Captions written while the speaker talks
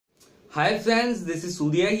Hi friends, this is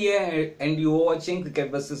Surya here and you are watching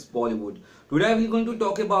Cricket vs Bollywood. Today we are going to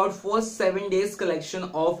talk about first 7 days collection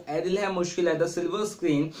of Adil Hai Mushkil at the silver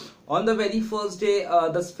screen. On the very first day,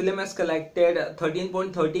 the film has collected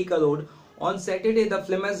 13.30 crore. On Saturday, the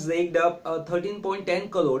film has raked up 13.10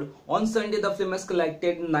 crore. On Sunday, the film has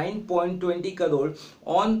collected 9.20 crore.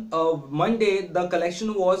 On Monday, the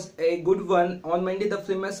collection was a good one. On Monday, the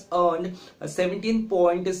film has earned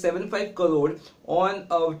 17.75 crore. On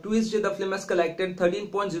Tuesday, the film has collected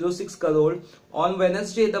 13.06 crore. On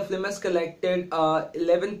Wednesday, the film has collected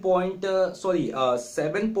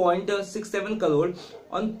 7.67 crore.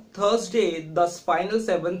 On Thursday, the final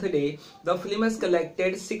 7th day, the film has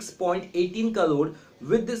collected 6.18 crore.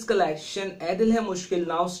 With this collection, Adil Hai Mushkil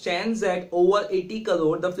now stands at over 80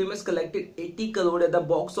 crore. The film has collected 80 crore at the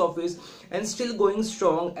box office and still going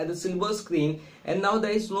strong at the silver screen. And now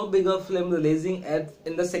there is no bigger film releasing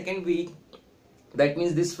in the second week. That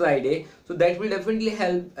means this Friday, so that will definitely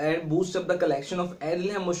help and boost up the collection of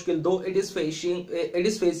Adil Hai Mushkil. Though it is facing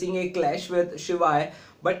a clash with Shivai,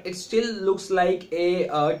 but it still looks like a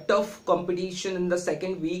tough competition in the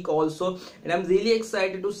second week also. And I'm really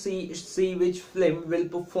excited to see which film will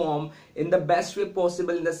perform in the best way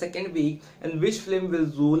possible in the second week and which film will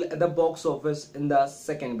rule at the box office in the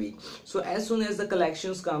second week. So as soon as the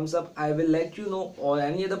collections comes up, I will let you know, or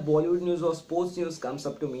any other Bollywood news or sports news comes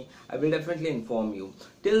up to me, I will definitely inform you.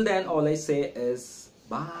 Till then, all I say is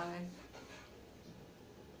bye.